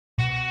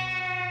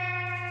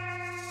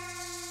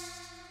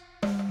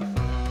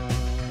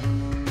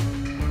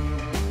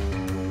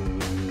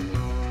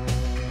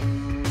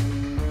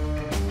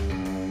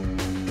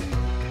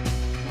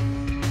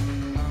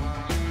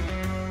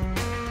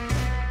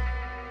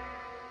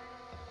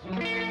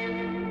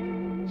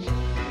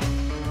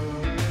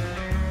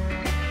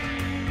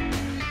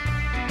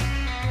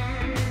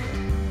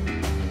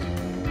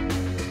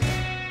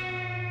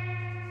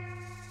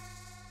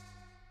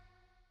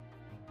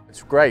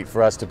great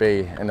for us to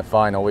be in the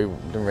final. We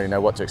didn't really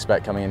know what to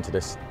expect coming into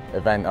this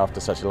event after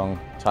such a long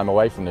time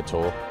away from the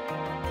tour.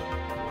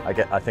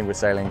 I think we're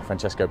sailing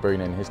Francesco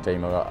Bruni and his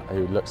team,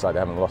 who looks like they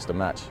haven't lost a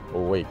match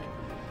all week.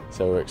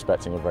 So we're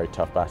expecting a very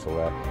tough battle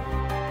there.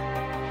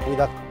 With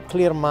a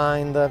clear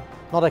mind,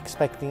 not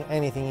expecting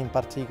anything in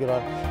particular.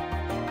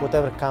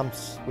 Whatever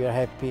comes, we are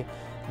happy.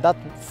 That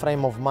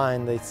frame of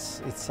mind,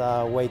 it's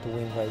a way to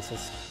win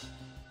races.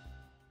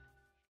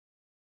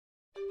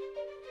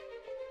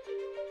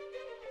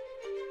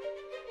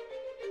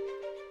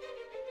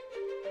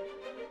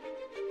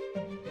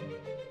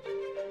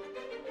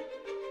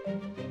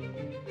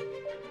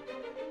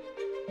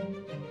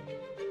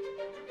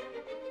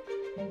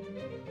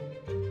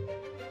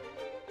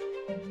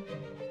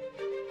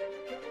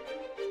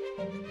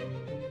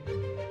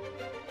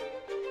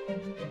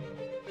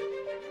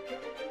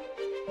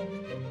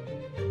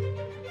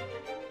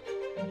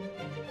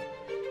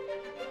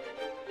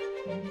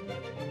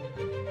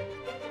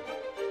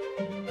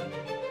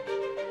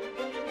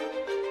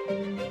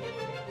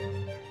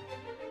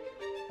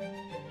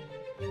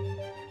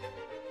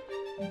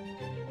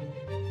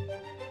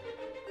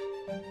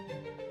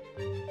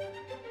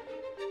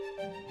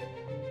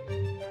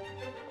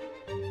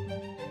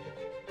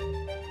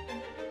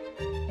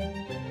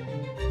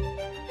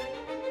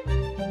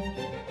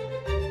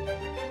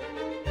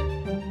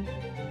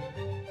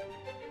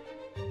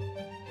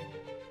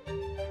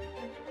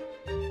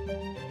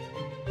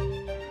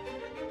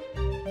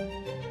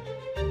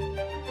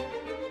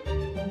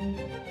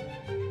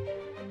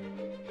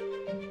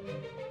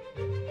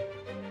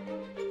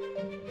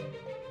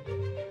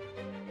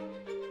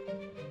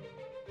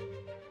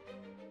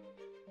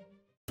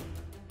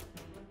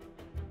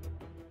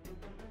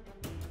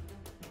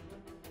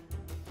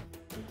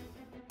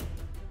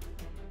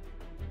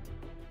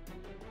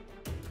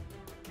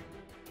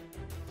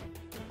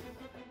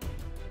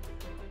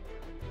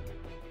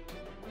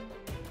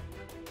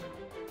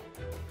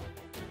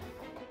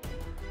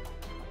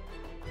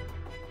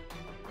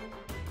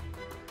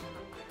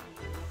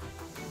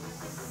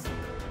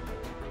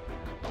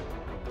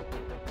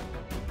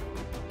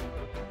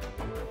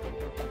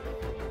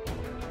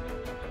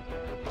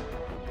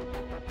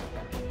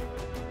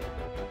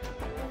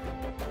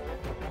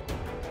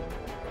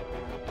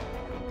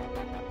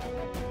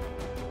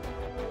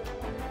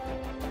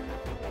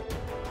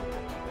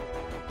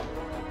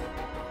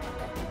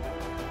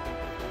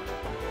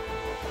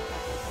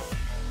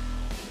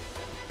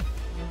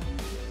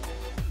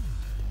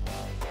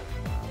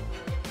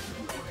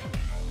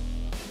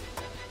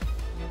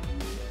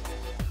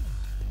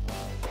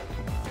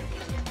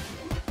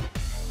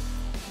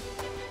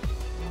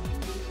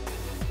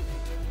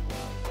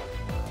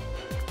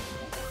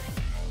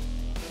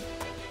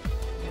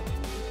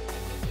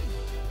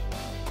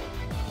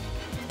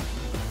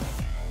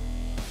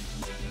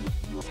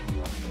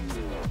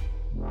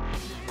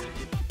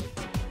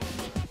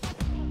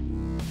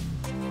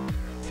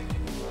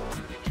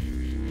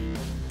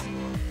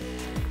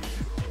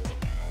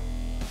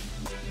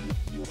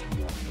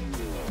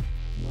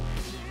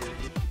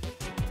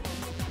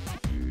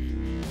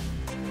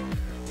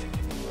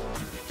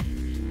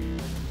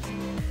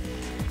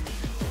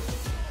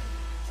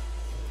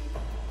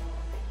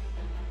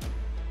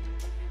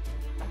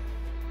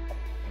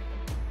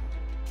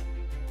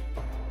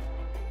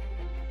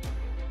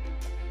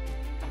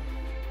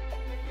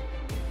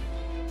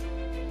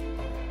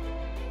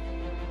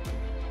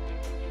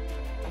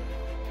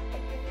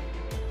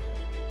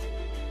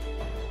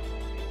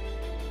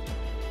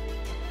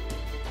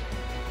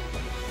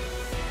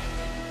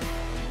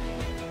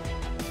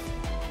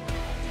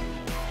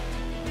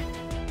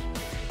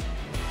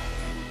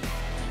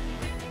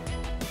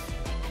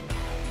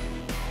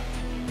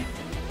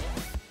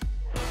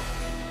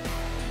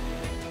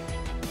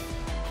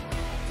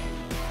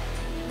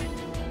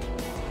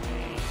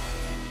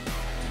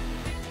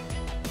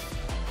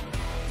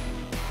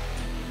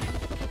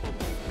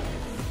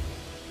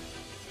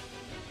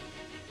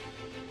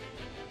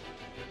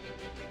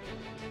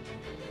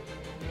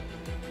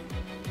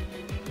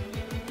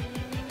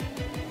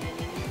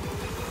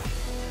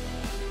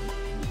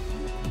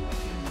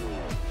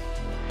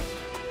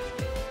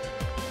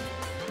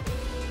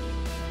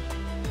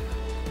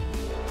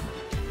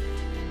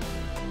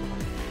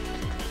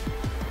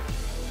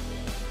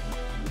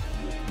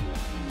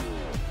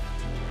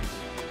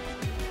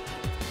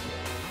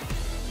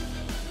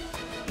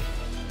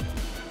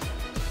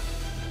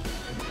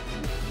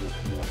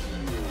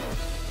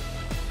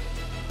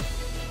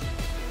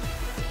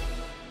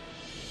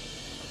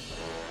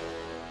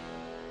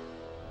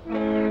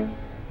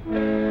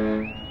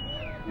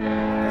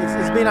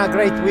 It's been a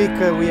great week.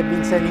 We have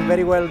been sailing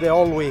very well the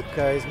whole week.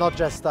 It's not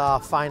just a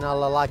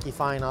final, a lucky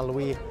final.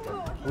 We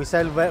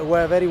sailed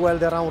very well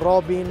the round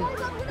robin,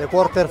 the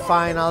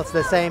quarter-finals,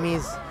 the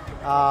semis,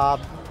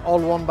 all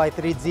won by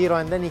 3-0,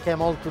 and then he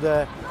came all to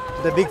the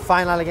big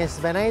final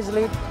against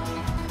Ainslie.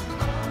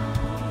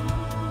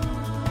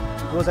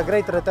 It was a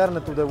great return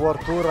to the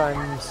World Tour.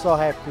 I'm so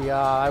happy.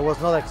 I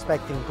was not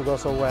expecting to go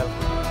so well.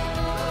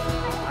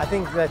 I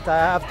think that I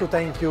have to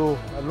thank you,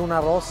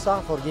 Luna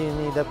Rossa, for giving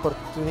me the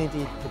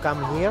opportunity to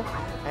come here,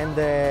 and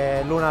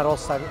the Luna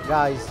Rossa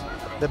guys,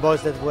 the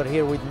boys that were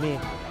here with me.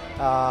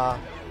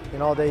 You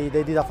know, they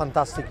did a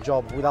fantastic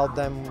job. Without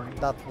them,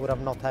 that would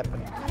have not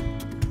happened.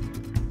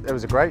 It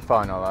was a great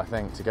final, I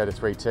think, to go to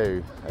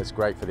 3-2. It's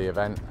great for the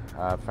event.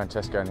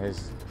 Francesco and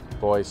his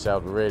boys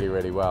sailed really,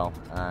 really well,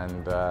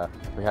 and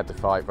we had to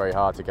fight very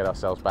hard to get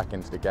ourselves back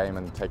into the game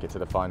and take it to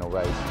the final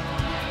race.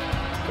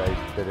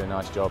 They did a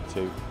nice job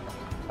to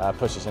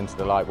push us into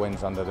the light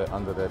winds under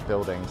the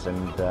buildings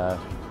and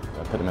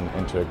put them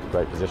into a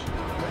great position.